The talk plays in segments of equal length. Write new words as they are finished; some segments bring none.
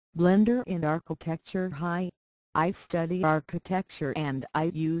Blender in Architecture. Hi, I study architecture and I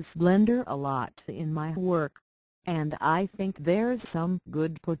use Blender a lot in my work, and I think there's some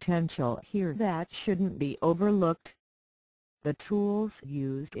good potential here that shouldn't be overlooked. The tools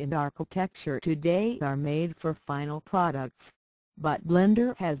used in architecture today are made for final products, but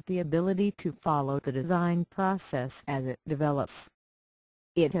Blender has the ability to follow the design process as it develops.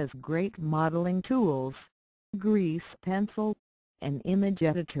 It has great modeling tools, grease pencil, an image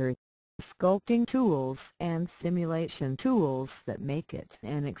editor, sculpting tools and simulation tools that make it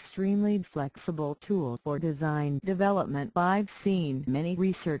an extremely flexible tool for design development. I've seen many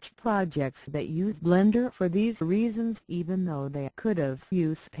research projects that use Blender for these reasons, even though they could have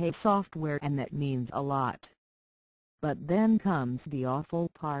used paid software, and that means a lot. But then comes the awful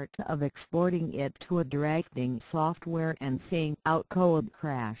part of exporting it to a drafting software and seeing out code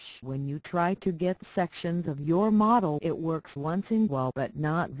crash when you try to get sections of your model. It works once in a while but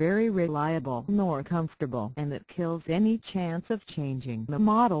not very reliable nor comfortable, and it kills any chance of changing the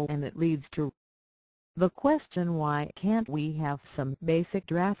model, and it leads to the question, why can't we have some basic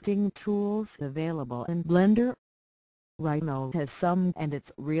drafting tools available in Blender? Rhino has some, and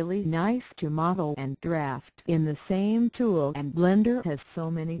it's really nice to model and draft in the same tool, and Blender has so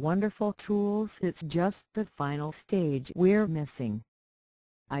many wonderful tools. It's just the final stage we're missing.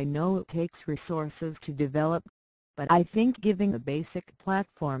 I know it takes resources to develop, but I think giving a basic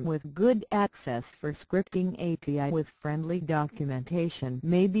platform with good access for scripting API with friendly documentation,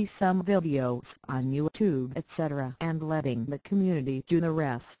 maybe some videos on YouTube etc., and letting the community do the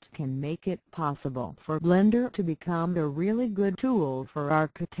rest can make it possible for Blender to become a really good tool for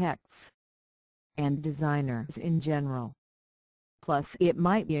architects and designers in general. Plus, it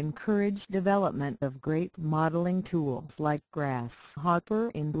might encourage development of great modeling tools like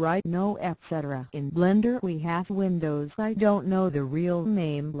Grasshopper and Rhino etc. In Blender we have windows I don't know the real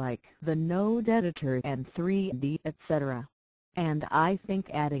name, like the Node Editor and 3D etc. And I think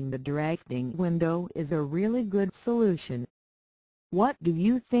adding the drafting window is a really good solution. What do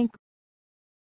you think?